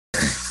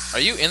Are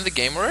you in the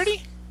game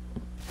already?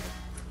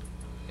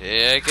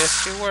 Yeah, I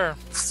guess you were.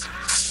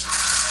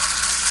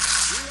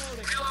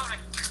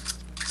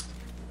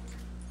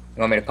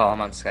 You want me to call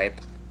him on Skype?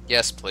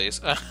 Yes,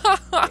 please.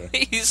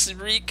 Okay. He's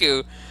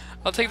Riku.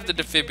 I'll take the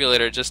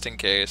defibrillator just in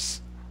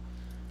case.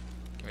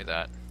 Give me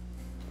that.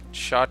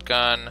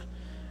 Shotgun.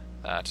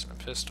 That's a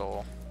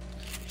pistol.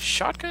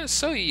 Shotgun is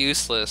so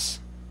useless.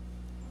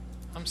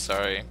 I'm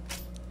sorry.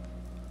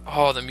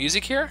 Oh, the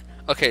music here?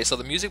 Okay, so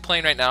the music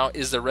playing right now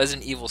is the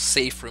Resident Evil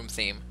safe room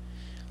theme.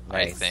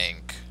 I Nice.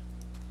 think.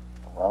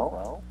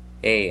 Hello?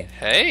 Hey,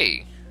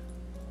 Hey!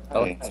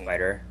 oh,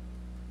 Spider.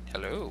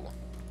 Hello.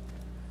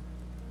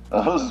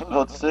 I was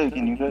about to say,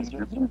 can you guys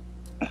hear me?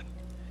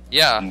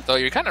 Yeah, though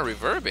you're kind of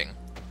reverbing.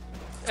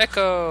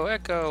 Echo,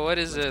 echo, what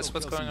is this?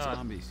 What's going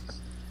on?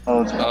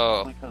 Oh, it's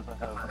Oh. because I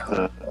have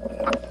the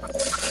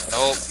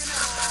Nope.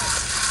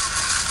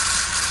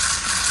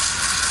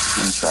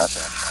 in trash.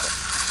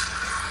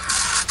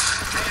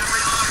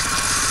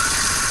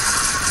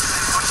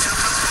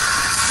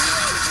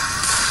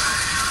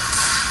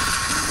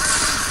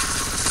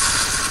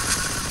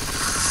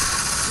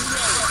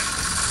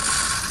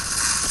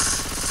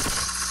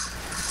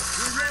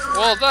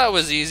 Well, that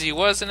was easy,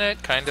 wasn't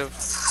it? Kind of.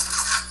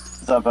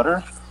 Is that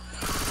better?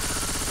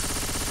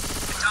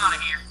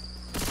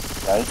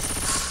 Guys?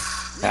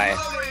 Hi.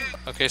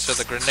 Okay, so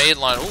the grenade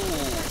line. Ooh.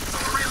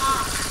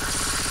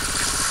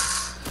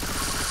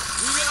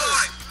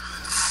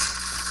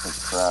 Holy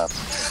crap.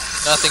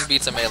 Nothing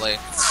beats a melee.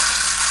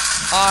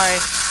 Hi.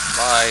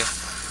 Bye.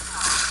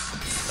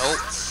 Nope.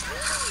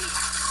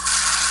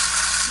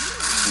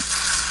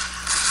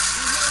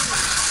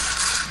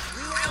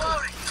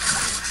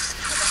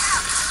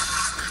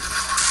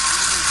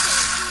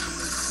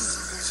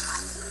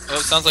 Oh,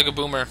 it sounds like a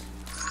boomer.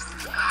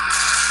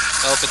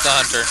 Oh, it's a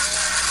hunter.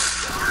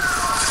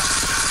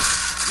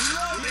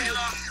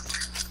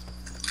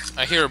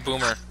 I hear a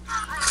boomer.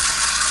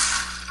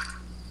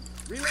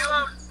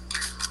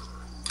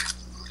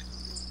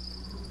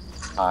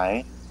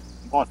 Hi.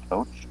 You want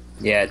coach?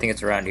 Yeah, I think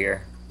it's around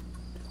here.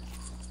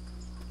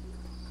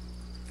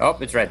 Oh,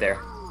 it's right there.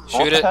 What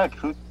Shoot the it. heck?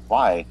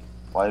 Why?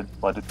 Why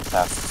did this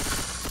happen?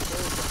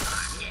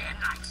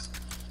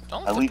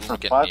 Don't I let leave the for boom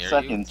get 5 near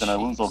seconds you. and I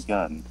lose a Jeez.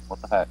 gun.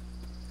 What the heck?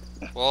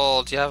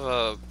 Well, do you have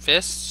a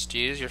fists? Do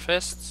you use your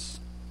fists?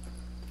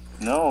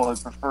 No, I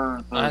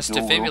prefer the I have a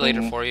dual defibrillator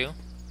wielding. for you.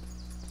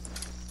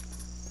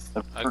 I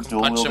I prefer can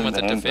dual punch him wielding with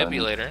a the handgun.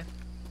 defibrillator.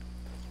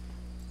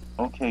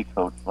 Okay,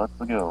 coach, let's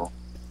go.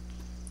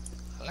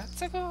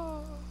 Let's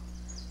go.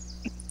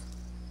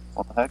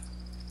 What the heck?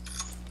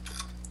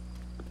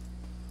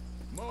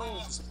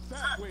 Ooh,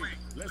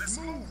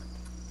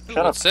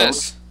 Shut what's up,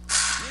 this?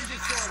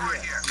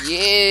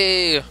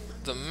 Yeah,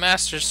 the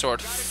Master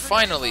Sword,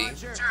 finally.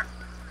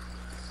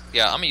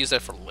 Yeah, I'm gonna use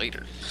that for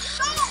later.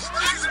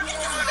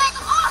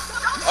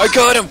 I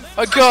got him!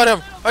 I got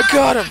him! I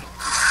got him!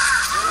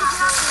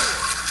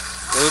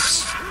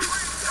 Oops.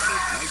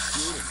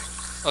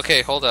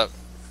 Okay, hold up.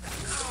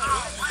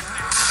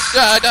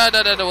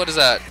 What is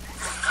that?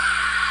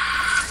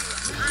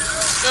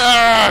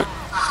 Ah!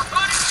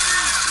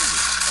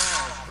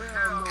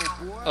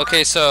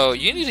 Okay, so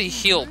you need to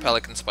heal,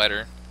 Pelican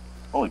Spider.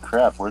 Holy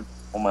crap, where'd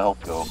all my health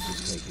go?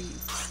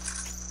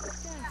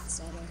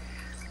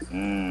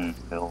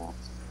 Pills.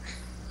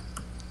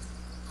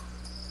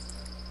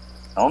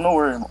 I don't know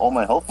where all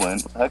my health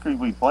went. What the heck are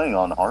we playing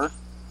on? Hard?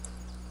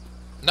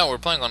 No, we're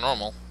playing on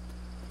normal.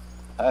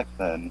 Heck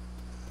then.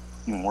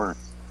 Even worse.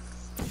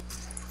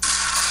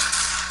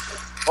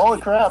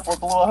 Holy crap, what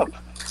blew up?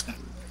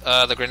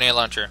 The grenade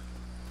launcher.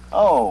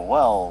 Oh,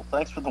 well,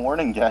 thanks for the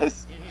warning,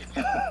 guys.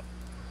 I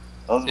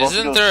was about to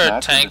Isn't go there a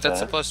smack her tank to that's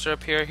death. supposed to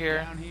appear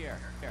here?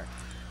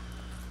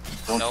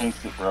 Don't Nope.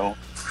 jinx it, bro.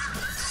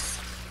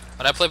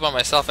 When I played by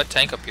myself, a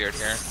tank appeared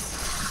here.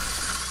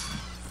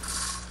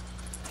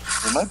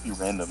 It might be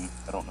random.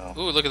 I don't know.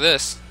 Ooh, look at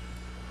this.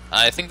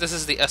 I think this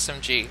is the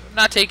SMG. I'm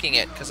not taking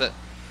it, because it...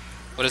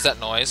 What is that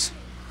noise?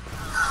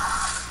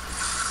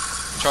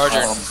 Charger.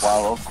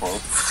 Wow, that was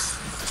close.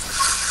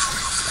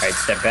 Alright,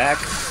 step back.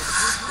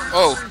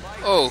 Oh,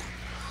 oh.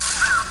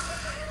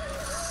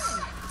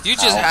 You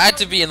just Ow. had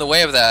to be in the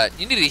way of that.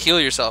 You need to heal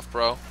yourself,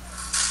 bro.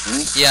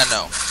 Me? Yeah,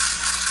 no.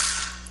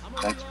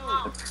 Thanks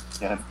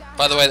again.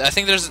 By the way, I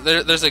think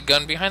there's a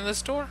gun behind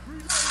this door?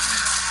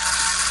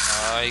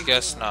 I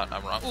guess not.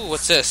 I'm wrong. Ooh,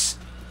 what's this?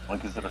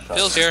 Like, is it a shot?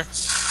 Bill's here.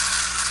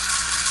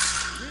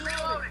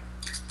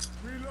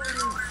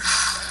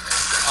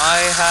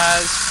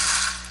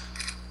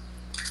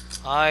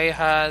 I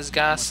has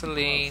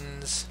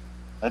gasolines.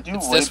 I do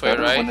It's way this way,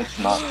 better right? when it's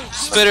not.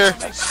 Spitter,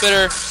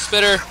 spitter,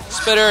 spitter,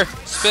 spitter,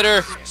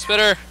 spitter,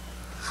 spitter.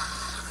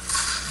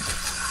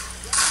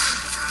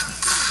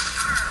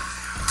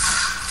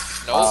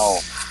 Nope. Wow.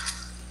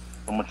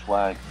 So much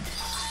lag.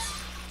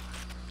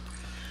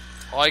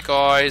 Hi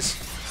guys.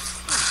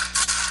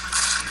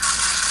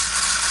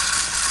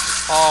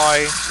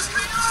 Hi.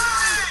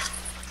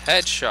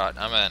 Headshot,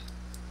 I'm in.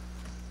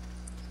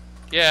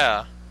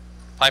 Yeah.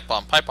 Pipe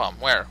bomb, pipe bomb.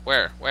 Where?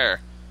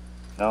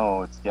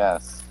 No, it's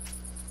gas.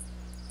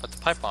 But the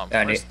pipe bomb.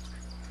 Found Where's... it.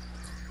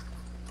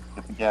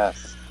 Get the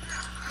gas.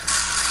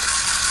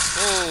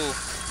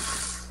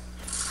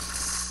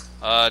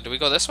 Whoa. Do we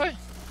go this way?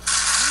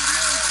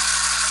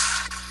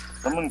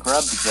 Someone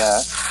grab the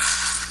gas.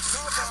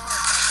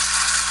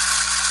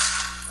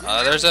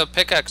 There's a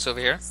pickaxe over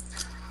here.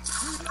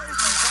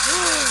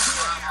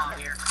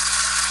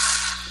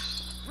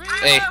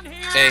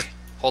 Hey,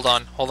 hold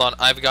on.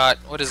 I've got,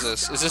 what is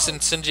this? Is this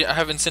incendiary? I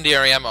have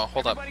incendiary ammo.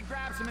 Hold up. Everybody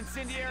grab some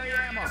incendiary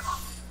ammo.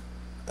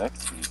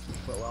 Sexy.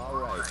 Well, all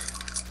right.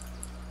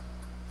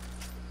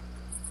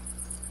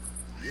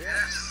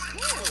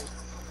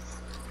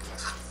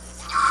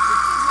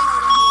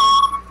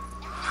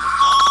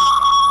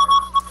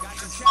 Got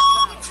some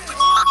chests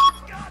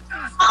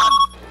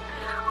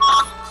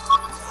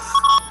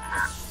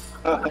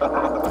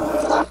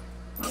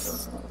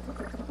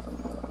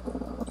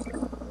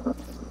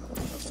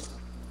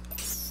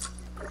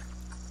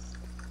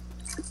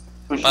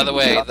By the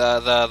way,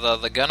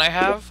 the gun I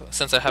have,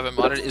 since I have it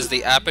modded, is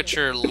the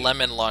Aperture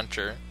Lemon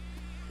Launcher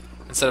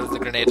instead of the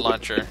grenade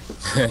launcher.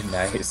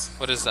 Nice.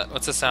 What is that?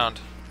 What's the sound?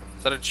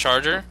 Is that a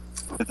charger?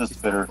 It's a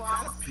spitter.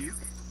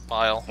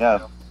 Bile.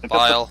 Yeah. pick up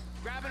Bile.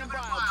 grabbing a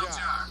bile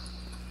jar.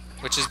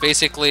 Which is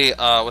basically,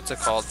 what's it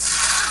called?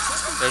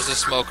 There's a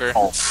smoker.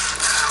 Oh.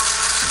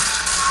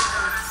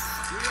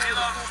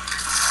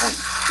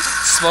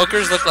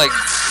 Smokers look like,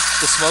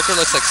 the smoker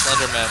looks like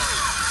Slender Man.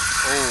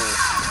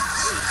 Oh.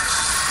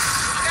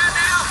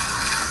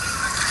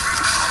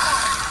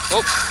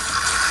 Oh.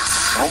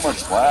 So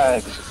much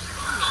lag.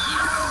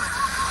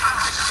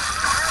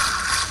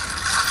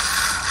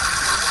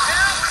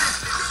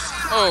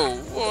 Oh,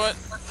 what?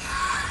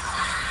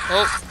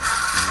 Oh.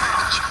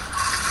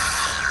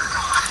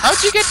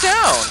 How'd you get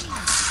down?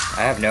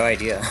 I have no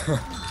idea.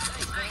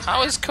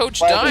 How is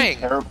Coach Lag is dying?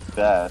 terribly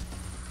bad.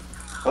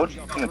 Coach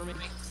is gonna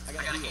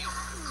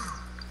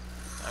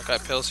I've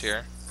got pills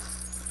here.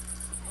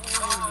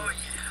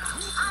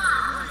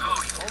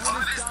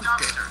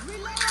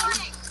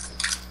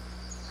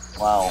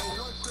 wow.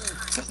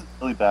 This is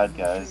really bad,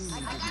 guys.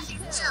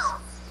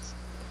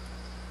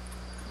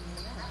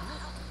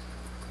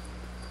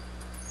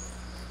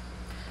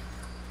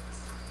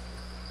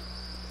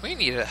 We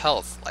need a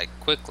health, like,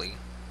 quickly.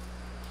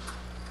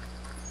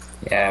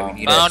 Yeah, we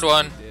need Found a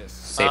one.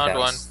 safe Found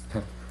one. house.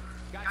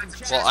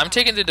 Well, I'm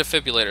taking the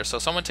defibrillator, so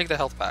someone take the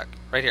health pack.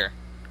 Right here.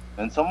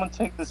 And someone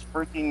take this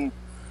freaking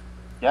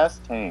gas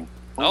tank.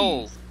 Please.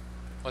 Oh.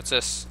 What's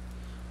this?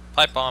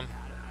 Pipe bomb.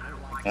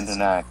 And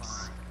an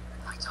axe.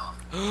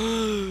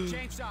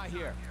 Chainsaw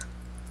here.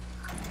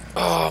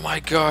 Oh my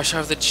gosh, I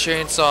have the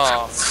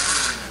chainsaw.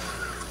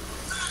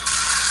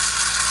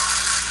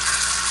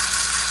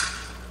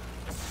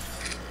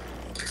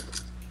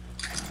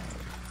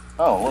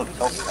 Oh, look,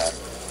 health pack.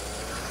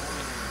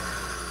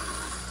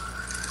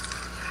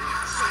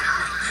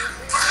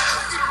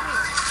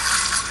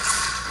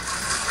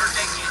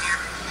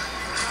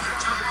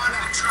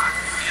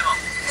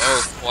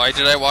 Oh, why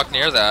did I walk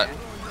near that?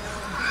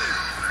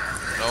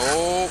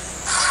 No.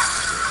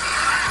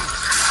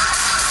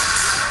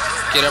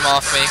 Get him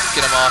off me.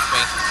 Get him off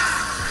me.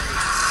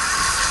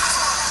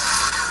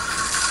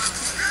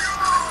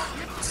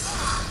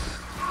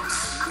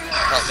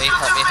 Help me,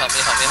 help me, help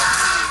me, help me, help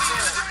me.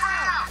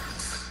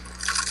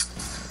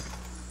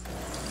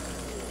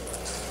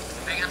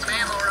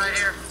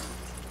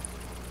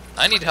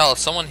 I need help.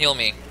 Someone heal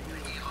me.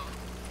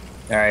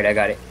 Alright, I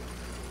got it.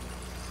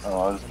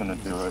 Oh, I was gonna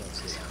do it.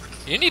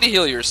 You need to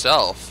heal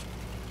yourself.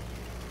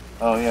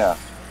 Oh, yeah.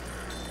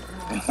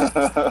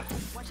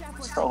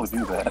 Probably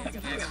do that.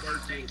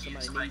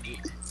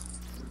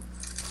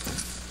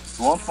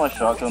 Launch my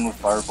shotgun with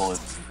fire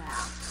bullets.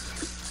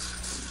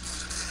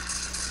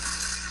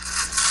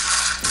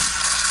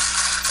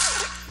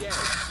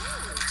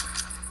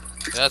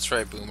 That's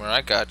right, Boomer.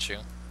 I got you.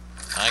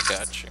 I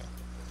got you.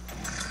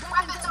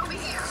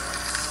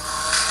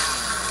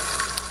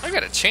 I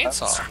got a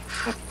chainsaw.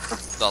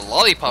 The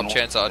lollipop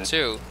chainsaw,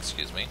 too.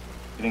 Excuse me.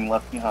 Getting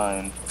left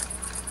behind.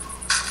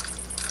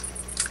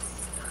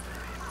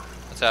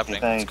 What's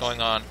happening? What's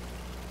going on?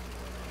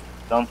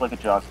 Sounds like a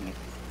jockey.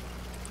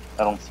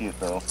 I don't see it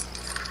though.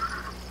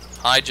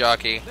 Hi,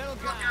 jockey.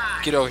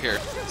 Get over here.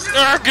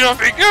 Get off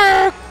me!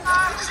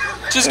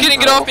 Just kidding,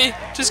 get off me!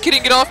 Just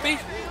kidding, get off me!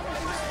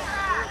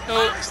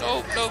 No,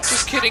 no, no,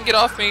 just kidding, get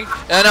off me!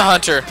 And a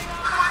hunter.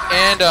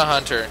 And a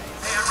hunter.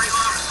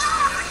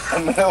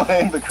 I'm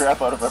meleeing the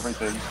crap out of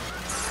everything.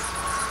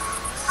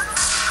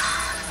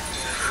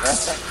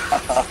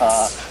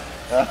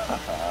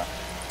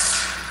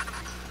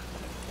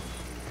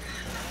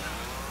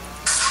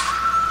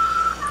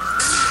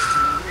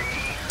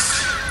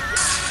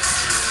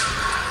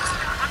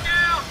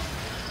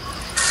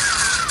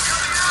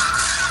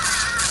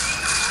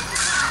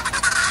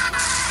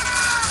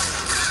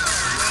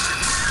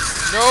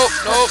 Nope,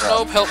 nope,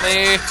 nope, help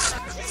me.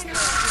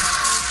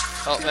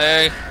 Help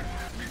me.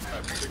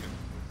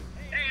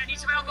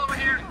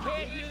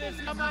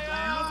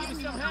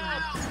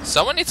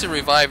 Someone needs to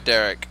revive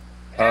Derek.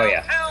 Oh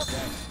yeah.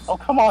 Oh,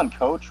 come on,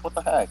 coach. What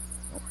the heck?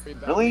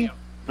 Really?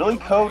 Really,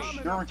 Coach?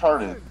 You're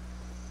retarded.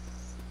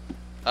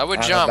 I would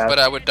I'm jump, about but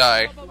I would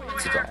die.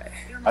 to die.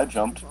 I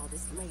jumped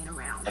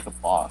like a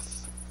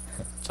boss.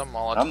 It's a And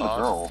I'm the Molotov.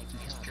 girl.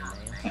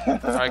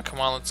 Alright, come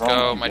on, let's Wrong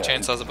go. with My you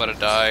guys? chainsaw's about to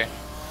die.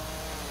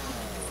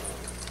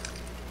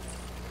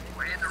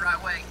 We're in the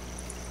right way.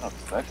 Oh,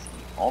 sexy.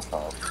 All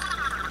top.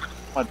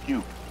 My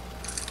puke.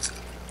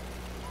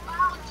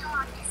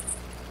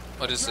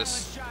 What is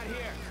this? Shot here.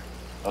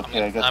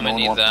 Okay, I guess I'm no gonna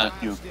one need wants that. my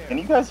puke. Can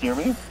you guys hear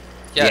me?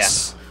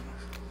 Yes.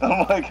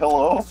 I'm like,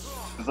 hello?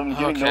 Because I'm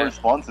getting no Okay.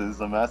 responses.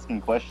 I'm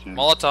asking questions.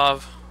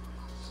 Molotov.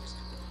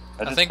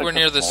 I just think we're picked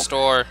near up the Molotov.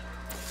 store.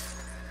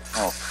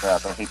 Oh,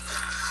 crap. I hate...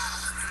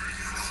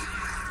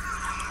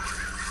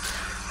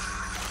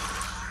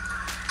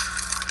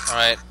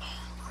 Alright.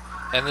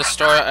 In the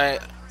store, I...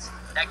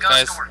 That gun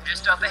Guys. store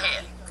just up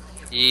ahead.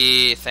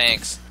 Yeah,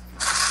 thanks.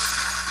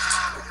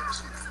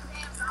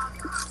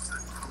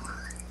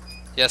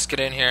 Yes, get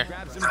in here.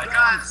 Grab some Right, guns.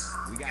 guys.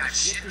 We got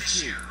shit to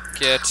shoot.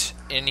 Get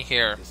in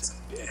here.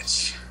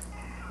 Bitch.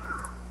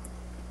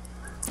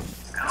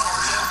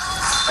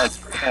 I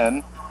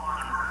can.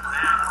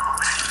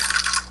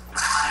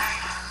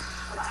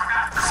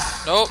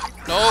 Nope,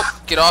 nope,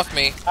 get off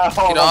me. Ow, Get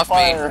I'm off me.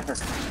 fire.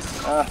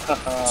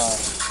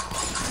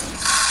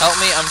 Help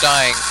me, I'm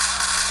dying.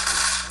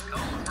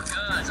 Going for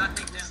guns. I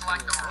think this is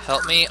like the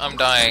Help me, I'm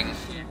dying.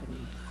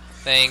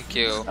 Thank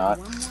you.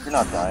 You're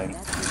not dying.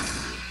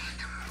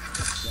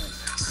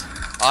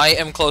 I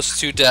am close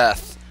to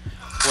death.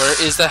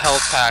 Where is the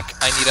health pack?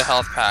 I need a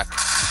health pack.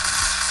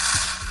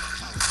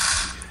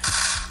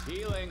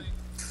 Healing.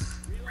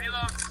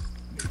 reload.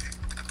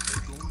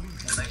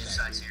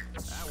 Exercise here.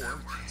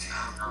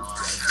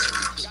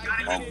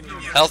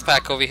 Health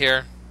pack over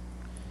here.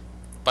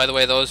 By the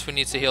way, those who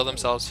need to heal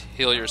themselves,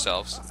 heal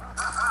yourselves.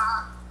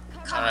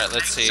 Alright,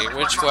 let's see.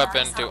 Which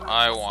weapon do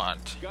I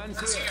want?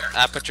 Guns here.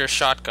 Aperture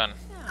shotgun.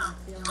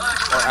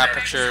 Or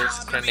aperture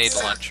grenade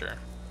launcher.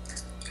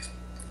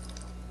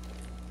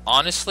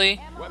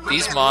 Honestly,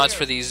 these mods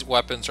for these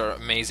weapons are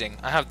amazing.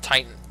 I have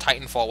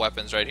Titanfall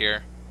weapons right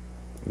here.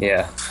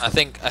 Yeah. I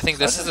think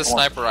this is a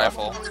sniper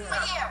rifle.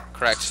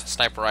 Correct,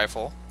 sniper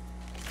rifle.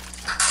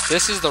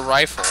 This is the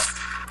rifle.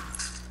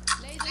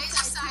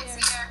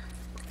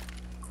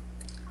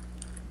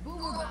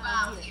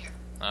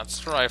 That's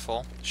the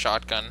rifle.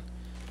 Shotgun.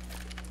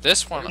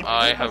 This one,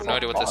 I have no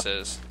idea what this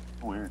is.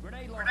 Weird.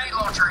 Grenade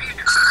launcher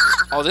here.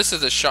 Oh, this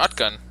is a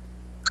shotgun.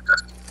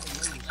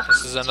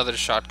 This is another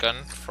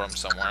shotgun from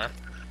somewhere.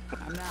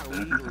 I'm not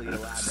legally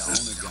allowed to own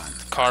a gun.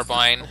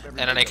 Carbine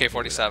and an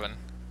AK-47.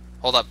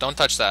 Hold up, don't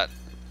touch that.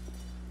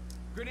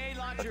 Grenade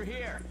launcher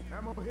here.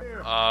 Ammo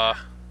here.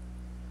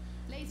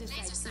 Laser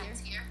sights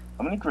here.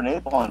 How many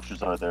grenade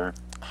launchers are there?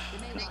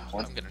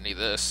 I'm gonna need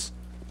this.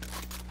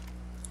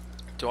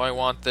 Do I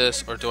want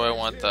this or do I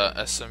want the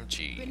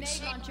SMGs?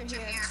 Grenade launcher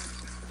here.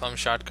 Plum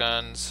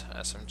shotguns,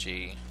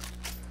 SMG.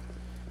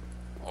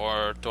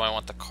 Or do I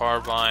want the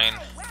carbine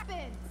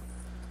Weapons.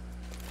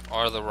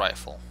 or the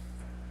rifle?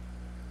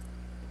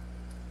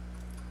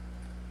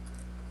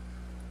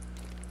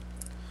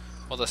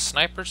 Will the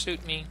sniper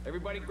suit me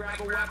Everybody grab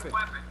a weapon.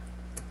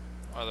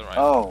 or the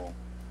rifle? Oh,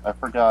 I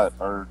forgot.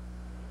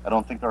 I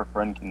don't think our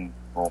friend can.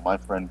 Well, my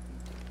friend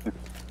can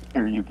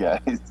hear you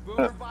guys.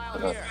 Boomer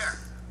file here.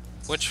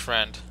 Which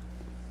friend?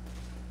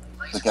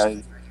 The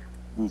guy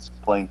who's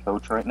playing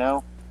coach right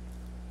now.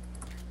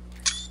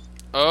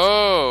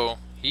 Oh,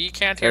 he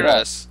can't hear Yeah.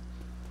 us.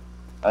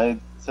 I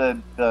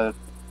said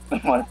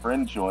my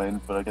friend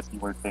joined, but I guess you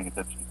weren't paying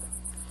attention.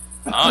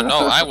 Oh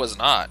no, I was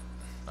not.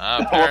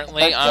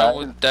 Apparently, That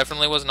guy.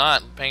 definitely was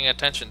not paying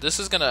attention. This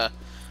is gonna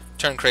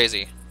turn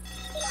crazy.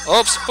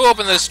 Oops! Who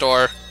opened this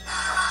door?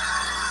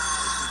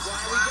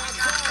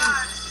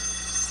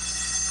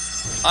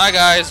 Hi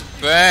guys,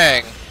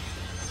 bang!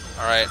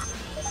 Alright.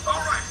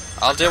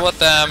 I'll deal with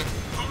them.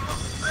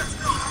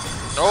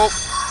 Nope.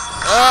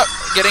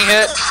 Getting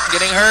hit.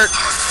 Getting hurt.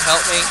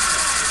 Help me.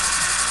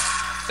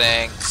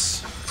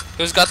 Thanks.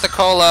 Who's got the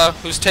cola?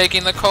 Who's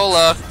taking the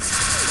cola?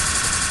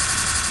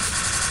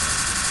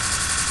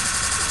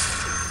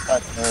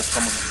 There's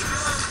someone.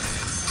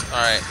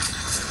 Alright.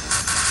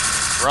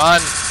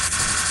 Run!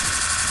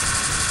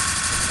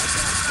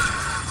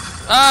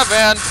 Ah,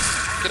 van!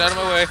 Get out of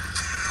my way.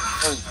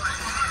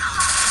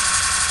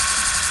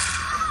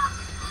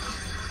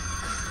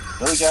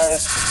 Really,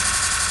 guys?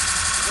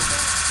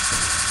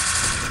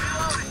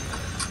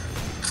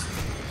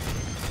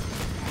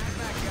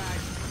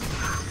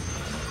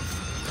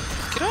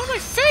 Get out of my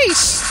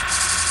face!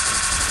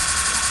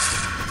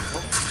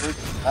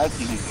 I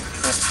see you.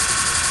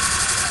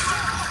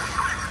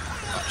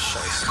 Oh,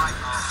 shice.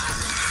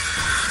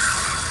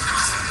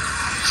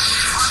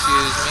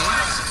 Excuse me.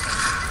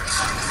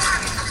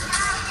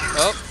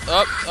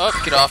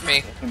 Oh, get off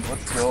me.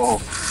 Let's go.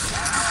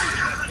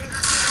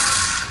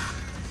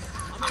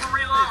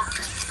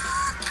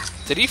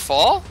 Did he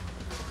fall?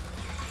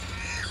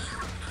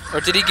 Or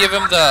did he give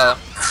him the...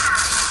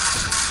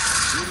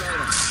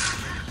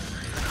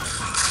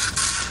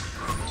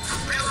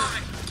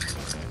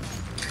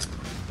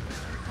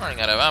 Running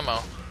out of ammo.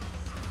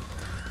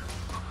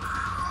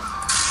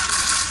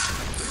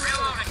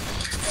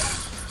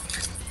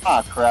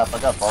 Ah, crap, I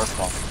got bar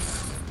stomp.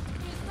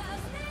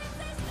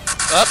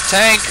 Up,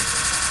 tank!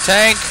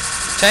 Tank!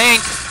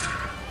 Tank!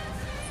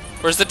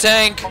 Where's the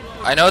tank?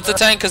 I know it's a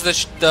tank because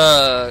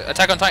the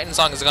Attack on Titan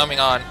song is coming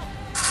on.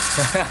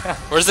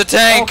 Where's the Oh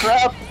tank?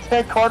 crap!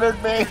 Tank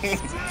cornered me!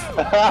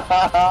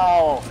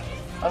 Ow!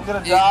 I'm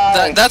gonna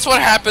die! That's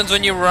what happens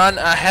when you run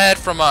ahead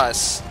from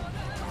us.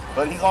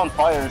 But he's on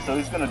fire, so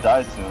he's gonna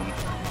die soon.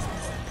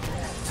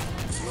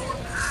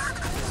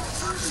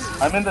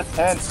 I'm in the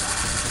tent.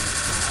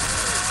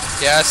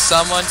 Yeah,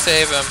 someone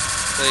save him,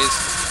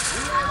 please.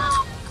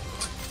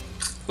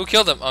 Who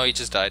killed him? Oh, he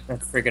just died.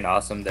 That's freaking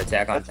awesome. The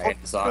Attack on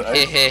Titan song.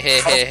 Hey, hey, hey,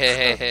 hey, hey,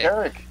 hey, hey.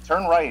 Eric,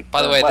 turn right.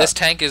 By the turn way, left. this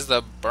tank is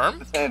the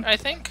Berm, tank. I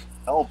think?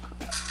 Help.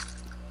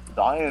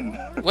 Dying.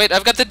 Wait,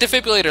 I've got the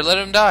defibrillator. Let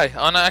him die.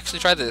 I want to actually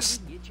try this.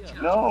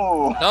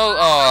 No. No,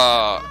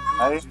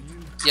 I,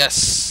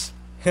 yes.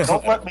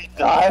 don't let me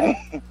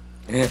die.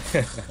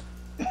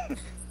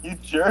 You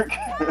jerk.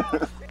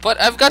 But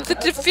I've got the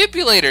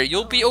defibrillator.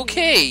 You'll be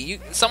okay.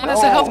 Someone has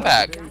a No. health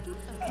pack.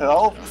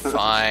 Help.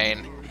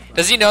 Fine.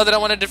 Does he know that I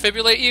want to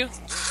defibrillate you?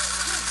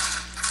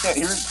 Can't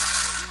hear.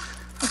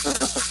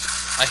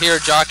 I hear a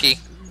jockey.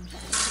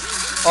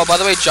 Oh, by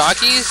the way,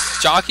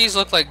 jockeys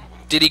look like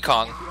Diddy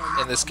Kong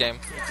in this game.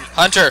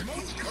 Hunter.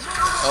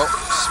 Oh,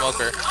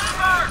 smoker.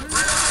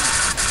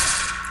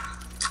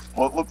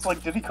 What looks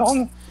like Diddy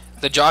Kong?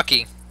 The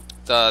jockey.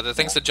 The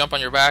things that jump on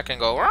your back and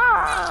go.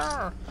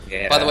 "Rawr."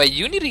 Yeah. By the way,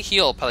 you need to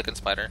heal, Pelican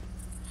Spider.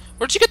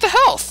 Where'd you get the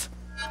health?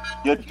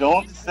 You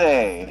don't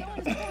say.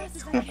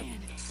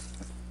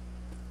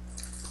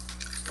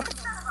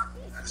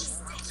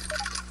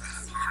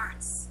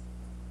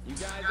 You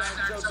guys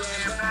aren't so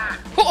damn bad.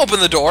 Who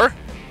opened the door?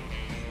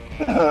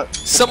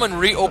 Someone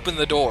reopened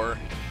the door.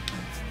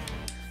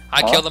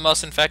 I Huh? killed the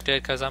most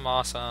infected because I'm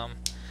awesome.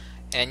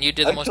 And you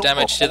did the I most killed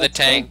damage to whole the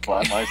tank.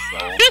 by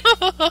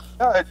myself.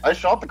 Yeah, I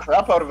shot the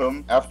crap out of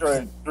him after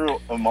I threw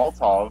a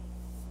Molotov.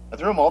 I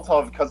threw a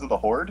Molotov because of the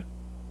horde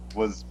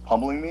was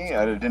pummeling me.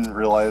 I didn't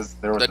realize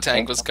there was The a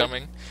tank was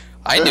coming.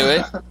 I knew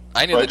it.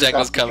 I knew So the just tank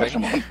was happened to catch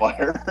coming. him on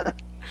fire.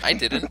 I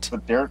didn't.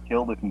 But Derek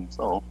killed it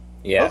himself.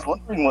 I Yeah. was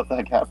wondering what the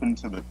heck happened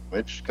to the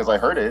Twitch because I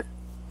heard it.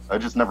 I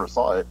just never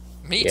saw it.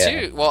 Me Yeah.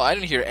 too. Well, I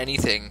didn't hear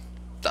anything.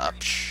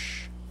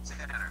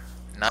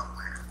 No.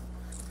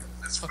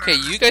 Okay,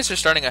 you guys are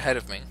starting ahead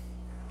of me.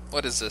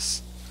 What is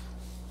this?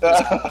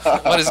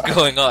 What is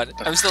going on?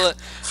 I'm still at...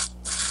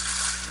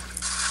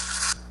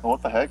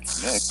 What the heck?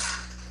 Nick.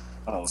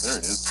 Oh, there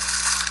it is.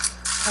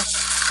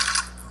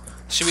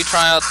 Should we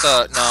try out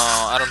the... No,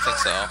 I don't think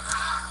so.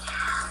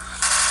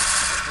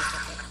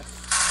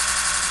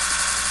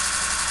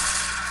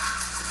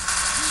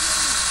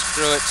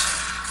 Screw it.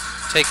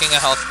 Taking a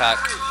health pack.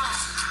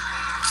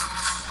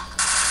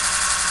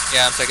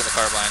 Yeah, I'm taking the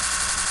carbine.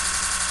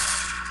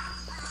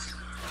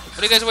 What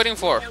are you guys waiting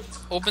for?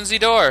 Open the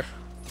door.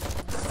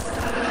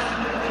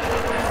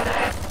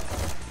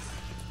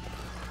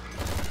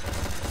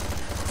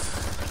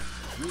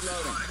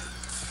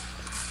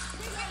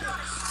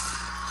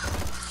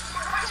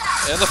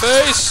 In the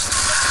face!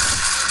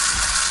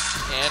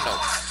 And no.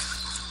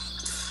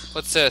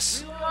 What's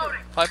this?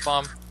 Pipe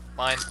bomb.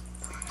 Mine.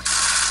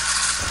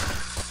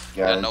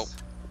 Yeah, Guys, nope.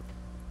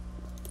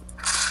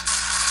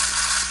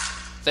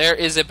 There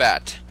is a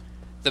bat.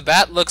 The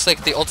bat looks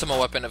like the ultimate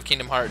weapon of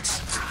Kingdom Hearts.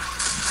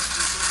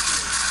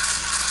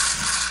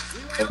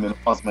 admin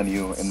pause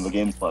menu and the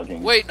game's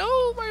lagging. Wait,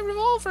 no, my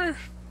revolver.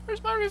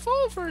 Where's my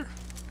revolver?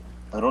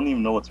 I don't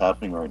even know what's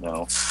happening right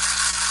now.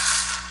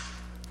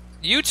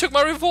 You took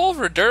my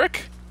revolver,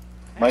 Dirk.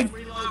 My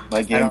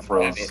I game don't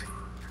froze. have it.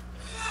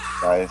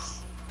 Guys.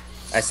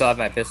 I still have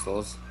my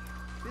pistols.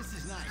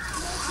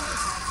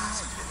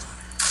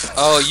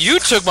 Oh, you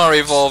took my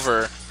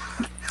revolver.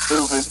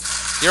 Stupid.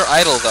 You're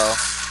idle, though.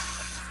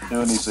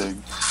 Do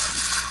anything.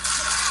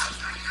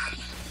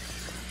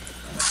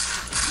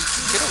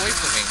 Get away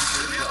from me.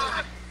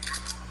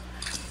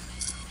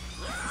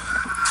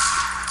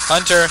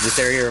 Hunter. This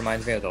area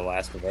reminds me of The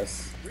Last of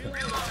Us.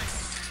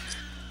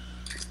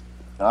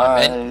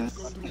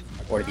 Guys.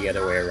 Or the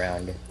other way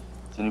around.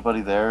 Is anybody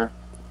there?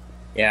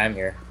 Yeah, I'm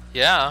here.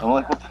 Yeah. I'm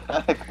like, what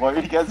the heck? Why are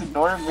you guys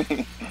ignoring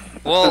me?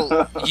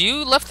 Well,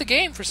 you left the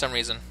game for some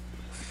reason.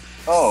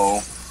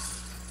 Oh.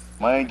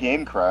 My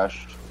game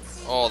crashed.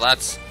 Oh,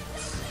 that's...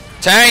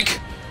 Tank!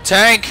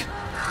 Tank!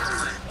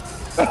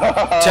 Tank!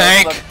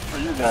 That's for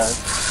you guys.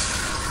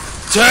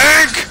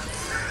 Tank!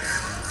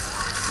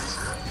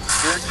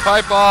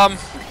 Pipe bomb!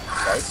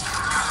 Guys.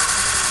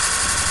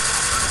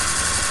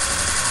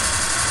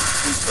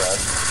 You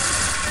crashed.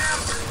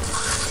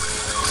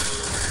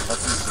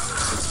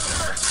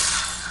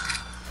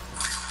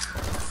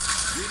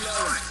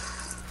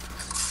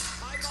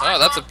 Oh,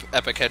 that's an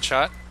epic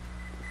headshot.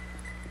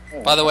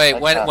 Oh, By the way,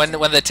 that when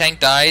happened. the tank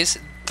dies,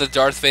 the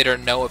Darth Vader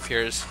no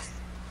appears.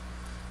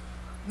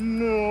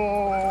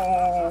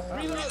 No.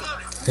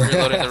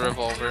 Reloading the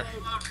revolver.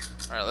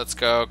 Alright, let's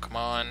go. Come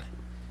on.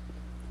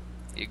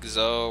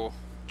 Igzo,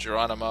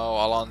 Geronimo,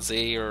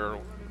 Alonzi, or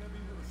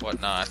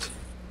whatnot.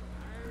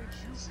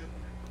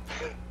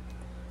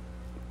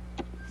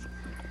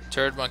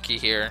 Turd Monkey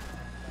here.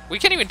 We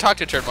can't even talk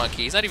to Turd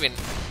Monkey. He's not even...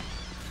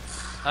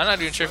 I'm not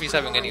even sure if he's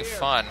having any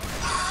fun.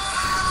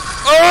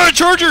 Oh,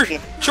 Charger!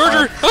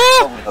 Charger!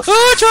 Oh!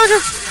 Oh, Charger!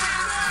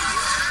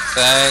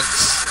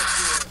 Thanks.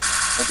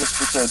 I just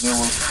wish I knew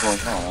what was going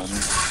on.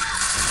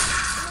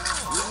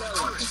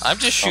 I'm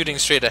just shooting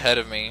straight ahead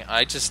of me.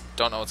 I just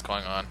don't know what's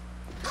going on.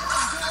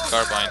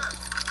 Carbine.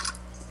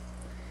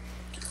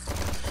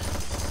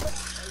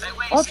 Hey,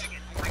 wait a What? second.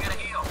 I gotta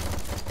heal.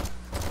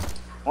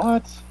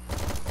 What?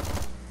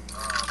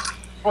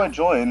 How do I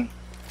join?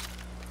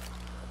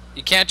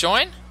 You can't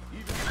join?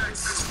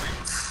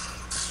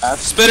 Ask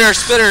Spitter!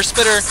 Spitter!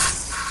 Spitter!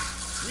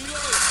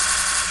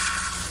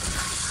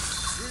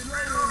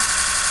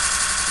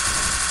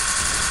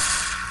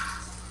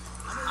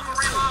 I'm a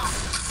reload.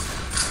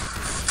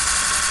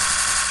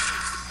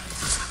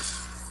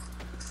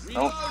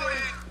 Nope.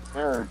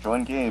 Here,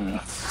 join game.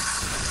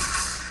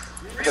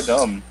 Look at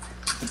dumb.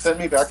 It sent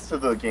me back to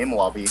the game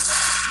lobby.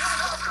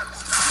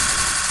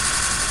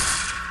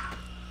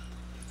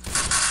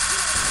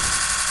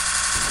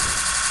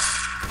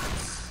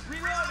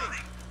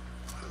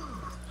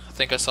 I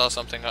think I saw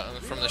something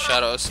from the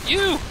shadows.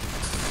 You!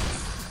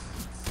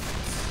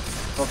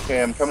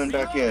 Okay, I'm coming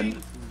back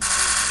in.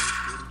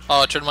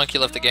 Oh, Turd Monkey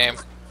left the game.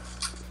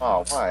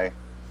 Oh, why?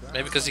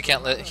 Maybe because he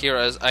can't hear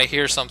us. I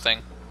hear something.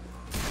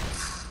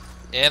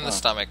 In the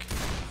stomach.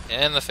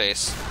 In the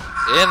face.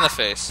 In the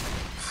face.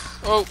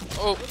 Oh,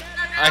 oh.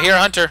 I hear a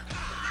hunter.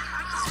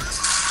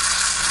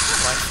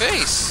 My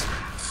face.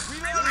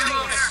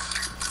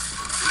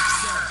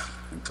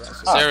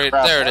 Ah, There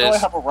crap. it Why do I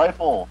is. have a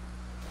rifle?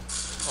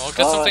 Well,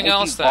 get something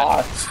else it's then.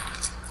 bot.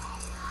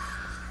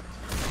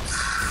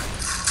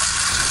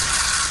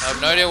 I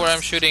have no idea where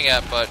I'm shooting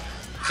at, but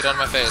get out of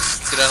my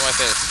face. Get out of my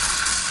face.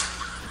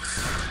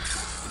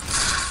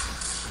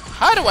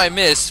 How do I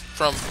miss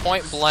from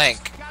point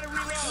blank?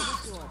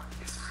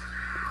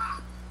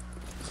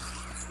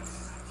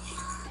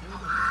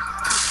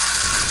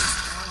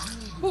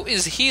 Who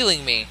is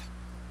healing me?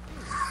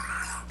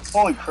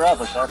 Holy crap,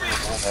 I shot your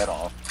whole head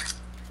off.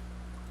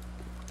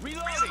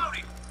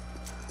 Reloading.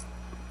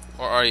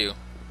 Where are you?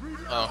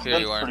 Oh, here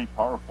That's you are. pretty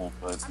powerful,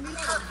 but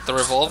The I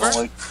revolver?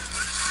 don't like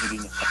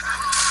shooting.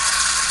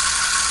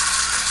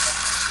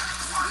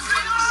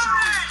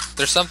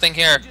 There's something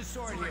here.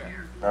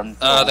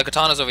 The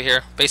katana's over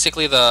here.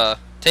 Basically,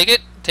 take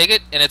it,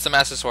 and it's a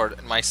master sword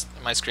in my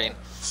screen.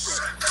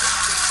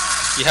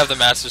 You have the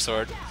master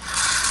sword.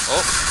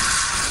 Oh,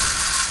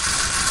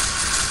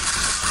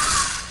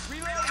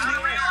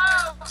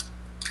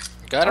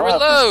 gotta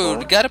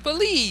reload. Gotta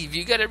believe.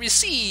 You gotta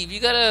receive. You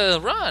gotta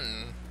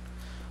run.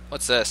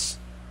 What's this?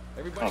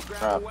 Everybody Oh, grab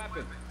crap. a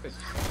weapon.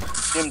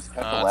 This game's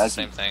kind of It's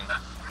the laggy. same thing.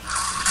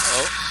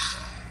 Oh.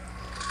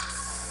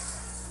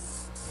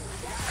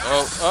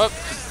 Oh, up.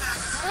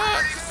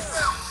 Ah.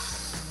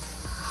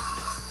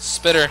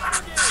 Spitter.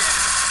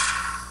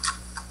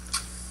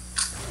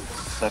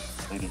 That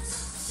lady.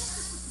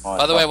 Oh,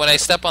 By the way, thought- when I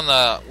step on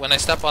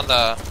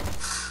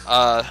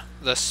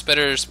the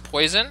spitter's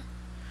poison,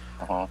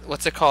 Uh-huh.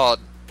 what's it called?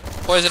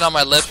 Poison on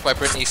My Lips by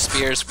Britney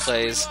Spears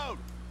plays.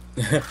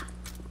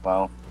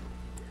 Wow.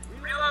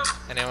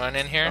 Anyone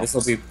in here? This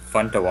will be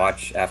fun to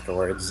watch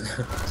afterwards.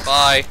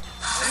 Bye.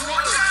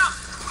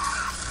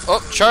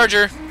 Oh,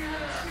 Charger.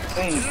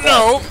 Hey,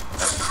 No.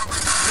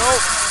 No.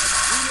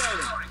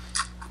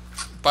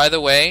 By the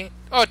way,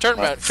 oh, Turd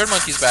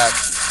Monkey's back.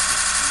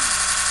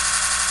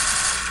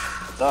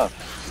 what's up?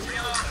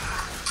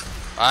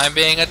 I'm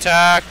being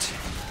attacked.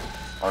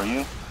 Are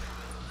you?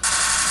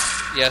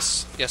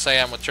 Yes, yes, I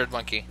am with Turd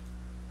Monkey,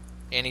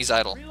 and he's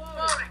idle.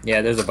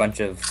 Yeah, there's a bunch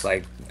of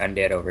like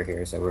undead over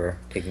here, so we're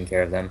taking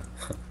care of them.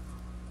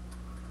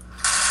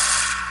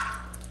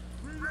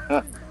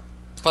 Huh.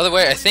 By the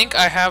way, I think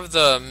I have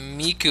the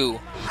Miku.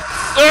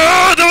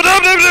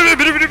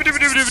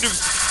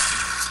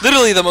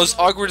 Literally the most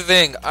awkward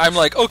thing. I'm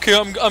like, okay,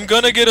 I'm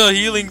gonna get a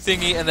healing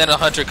thingy, and then a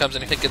hunter comes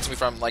and hits me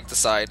from like the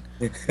side.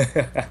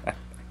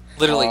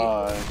 Literally,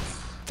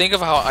 think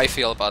of how I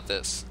feel about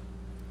this.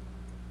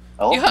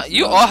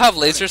 You all have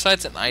laser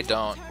sights and I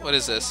don't. What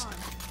is this?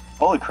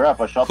 Holy crap!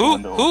 I shot the Who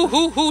window.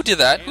 who did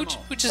that? Who just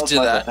That's did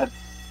my that? bad.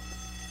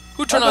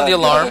 Who turned My on the bad,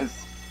 alarm? guys.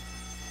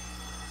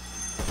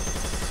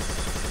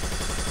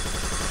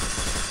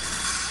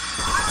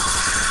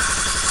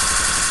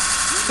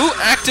 Who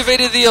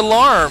activated the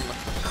alarm?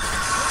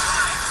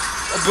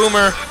 A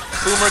boomer.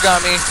 Boomer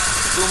got me.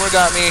 Boomer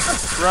got me.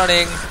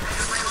 Running.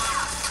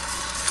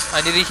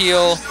 I need a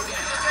heal.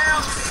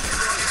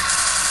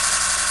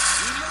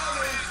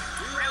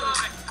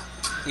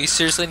 We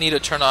seriously need to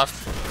turn off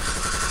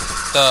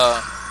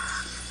the...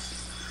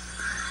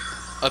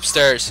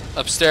 Upstairs.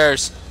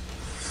 Upstairs.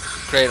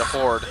 Create a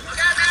horde.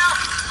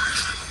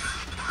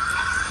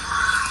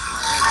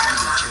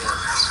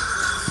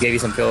 Gave you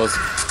some pills.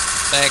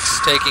 Thanks.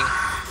 Taking.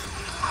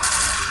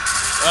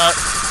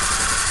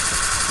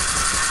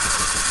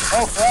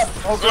 Oh crap!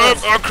 Oh Oh, crap!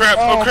 oh crap!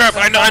 Oh crap!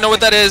 I know what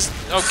that is.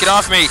 Oh, get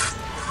off me!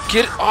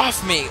 Get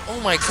off me! Oh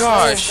my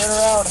gosh! Turn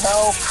around!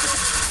 Help!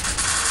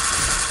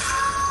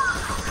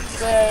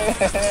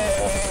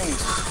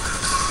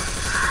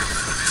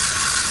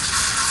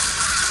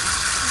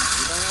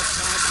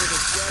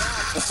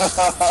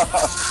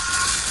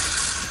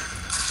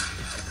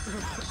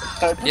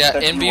 Yeah,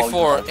 in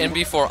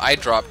before I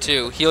drop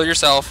too. Heal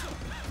yourself.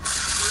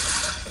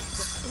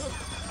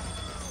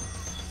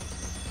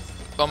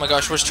 Oh my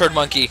gosh, where's Turd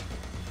Monkey?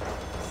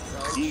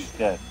 He's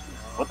dead.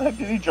 What the heck,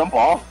 did he jump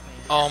off?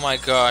 Oh my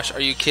gosh, are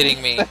you kidding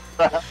me?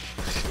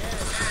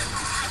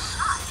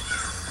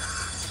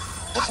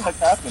 What the heck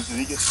happened? Did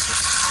he get...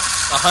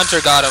 A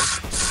hunter got him.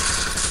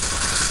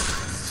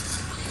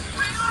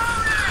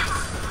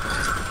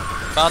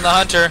 Found the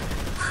hunter.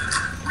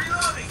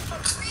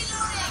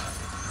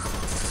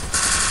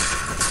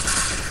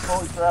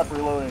 Holy crap,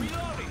 reloading.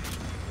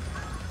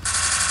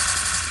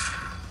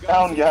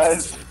 Down,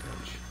 guys.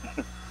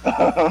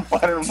 I'm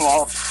fighting them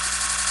off.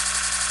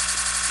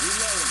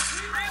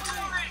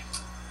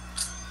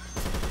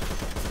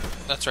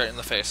 That's right in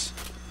the face.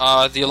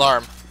 The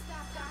alarm.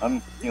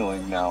 I'm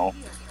healing now.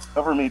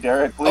 Cover me,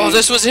 Derek, please. Oh,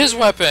 this was his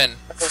weapon!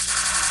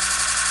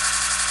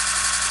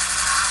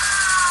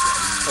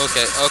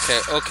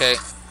 Okay.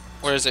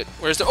 Where is it?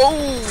 Where's the... Oh!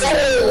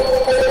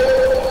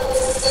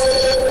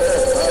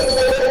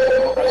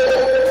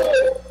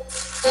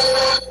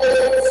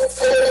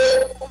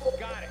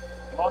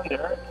 Come on,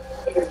 Derek.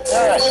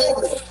 Derek!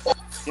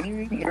 Can you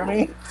even hear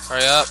me?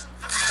 Hurry up.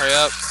 Hurry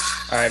up.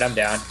 Alright, I'm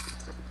down.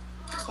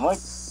 I'm like,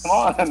 come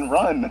on,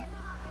 run.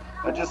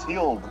 I just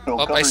healed. He'll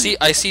Oh, cover I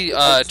see,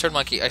 Turd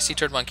Monkey. I see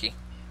Turd Monkey.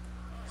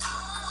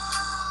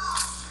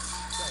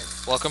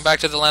 Welcome back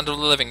to the land of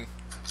the living,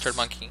 Turd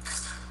Monkey.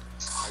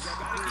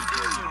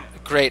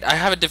 Great, I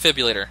have a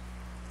defibrillator.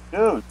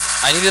 Dude,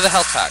 I needed a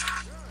health pack.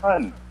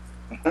 run.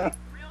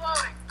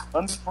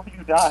 Run before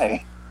you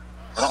die.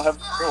 I don't have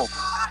the skill.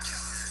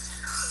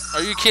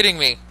 Are you kidding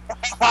me?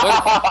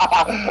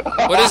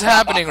 What is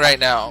happening right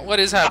now? What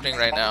is happening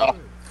right now?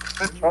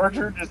 The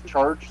charger just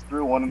charged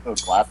through one of the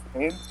glass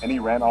panes, and he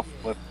ran off the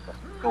cliff and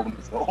killed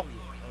himself.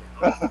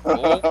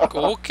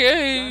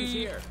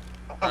 Okay.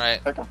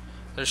 Alright.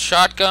 There's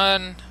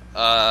shotgun,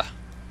 our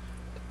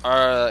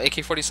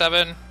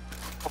AK-47.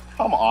 Oh,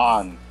 come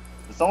on.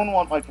 Does someone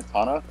want my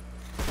katana?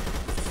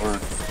 Or...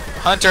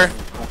 Hunter.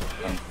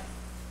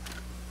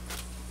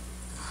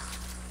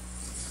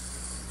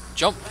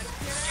 Jump.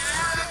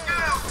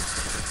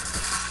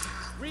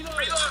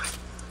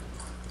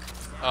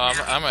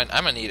 I'm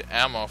gonna need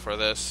ammo for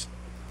this.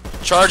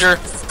 Charger. I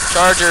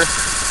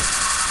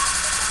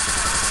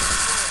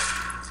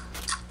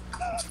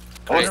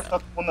wonder if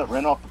that's the one that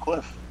ran off the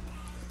cliff.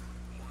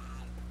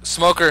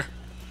 Smoker.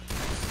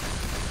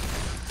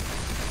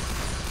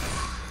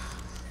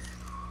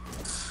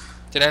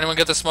 Did anyone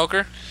get the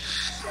smoker?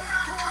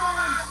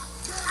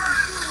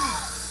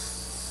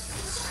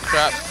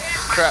 Crap.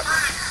 Got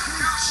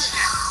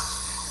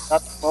the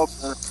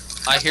smoker.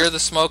 I hear the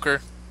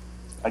smoker.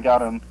 I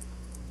got him.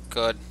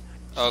 Good.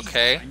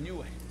 Okay.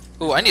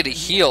 Ooh, I need a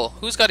heal.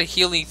 Who's got a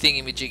healing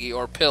thingy-majiggy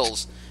or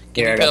pills?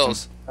 Give Here, me I got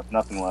pills. I have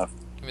nothing left.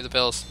 Give me the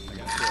pills.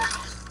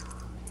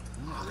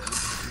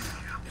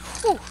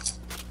 Whew.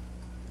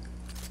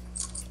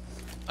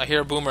 I hear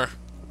a boomer.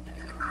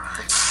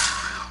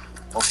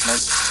 Oh,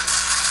 nice.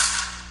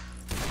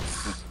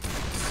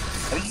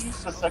 How do you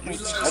use the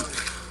second...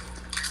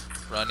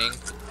 Running.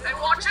 Hey,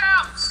 watch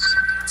out!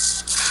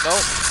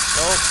 Nope.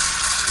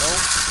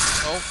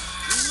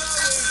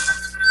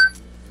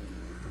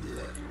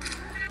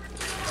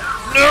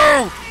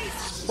 No!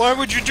 Why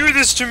would you do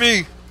this to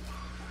me?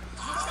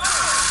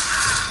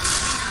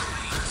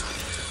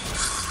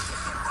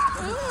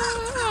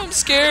 I'm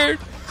scared.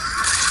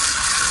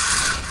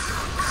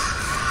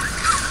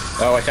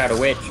 Oh, watch out, a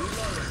witch.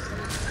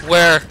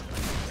 Where?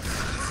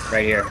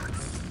 Right here.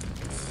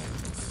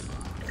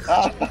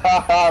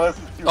 This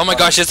is too Oh my fun.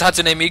 gosh, it's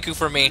Hatsune Miku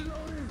for me.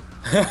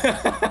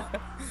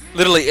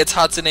 Literally, it's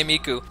Hatsune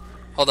Miku.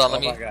 Hold on, Oh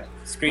let me... my god.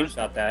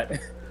 Screenshot that.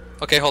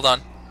 Okay, hold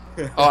on.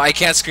 Oh, I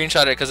can't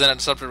screenshot it because then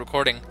it stopped the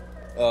recording.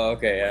 Oh,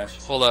 okay, yeah.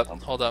 Hold up.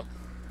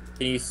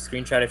 Can you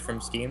screenshot it from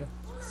Steam?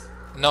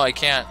 No, I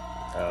can't.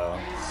 Oh.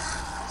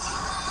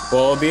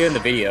 Well, it'll be in the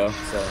video,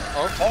 so.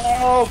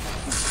 Help!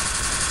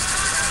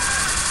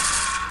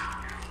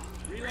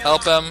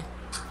 Help him.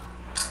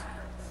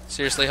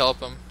 Seriously, help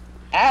him.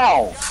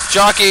 Ow!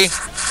 Jockey!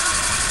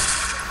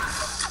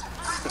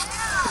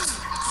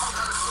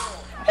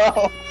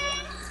 Help!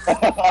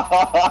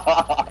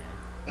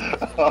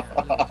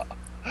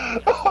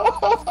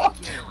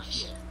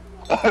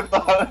 I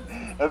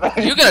thought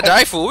You're gonna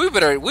die, fool. We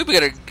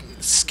better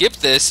skip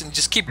this and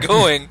just keep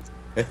going.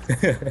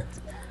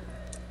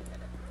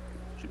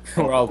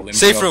 We're all limping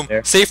Safe up room.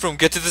 there. Safe room.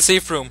 Get to the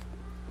safe room.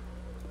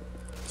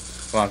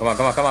 Come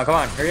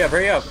on.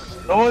 Hurry up.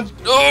 No one's...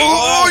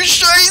 Oh,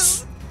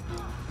 shice!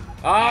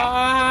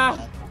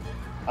 Ah!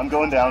 I'm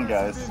going down,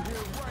 guys.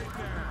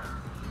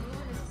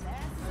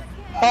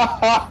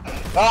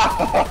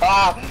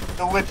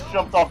 The witch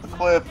jumped off the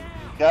cliff.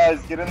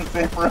 Guys, get in the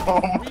safe room.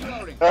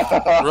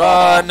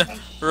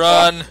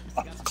 Run.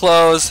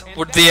 Close.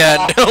 We're at the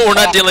end. We're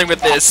not dealing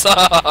with this.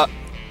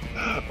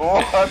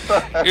 What? What the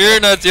heck? You're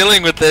not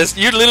dealing with this.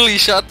 You literally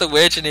shot the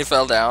witch and he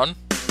fell down.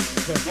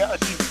 Yeah,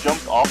 she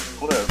jumped off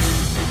the cliff.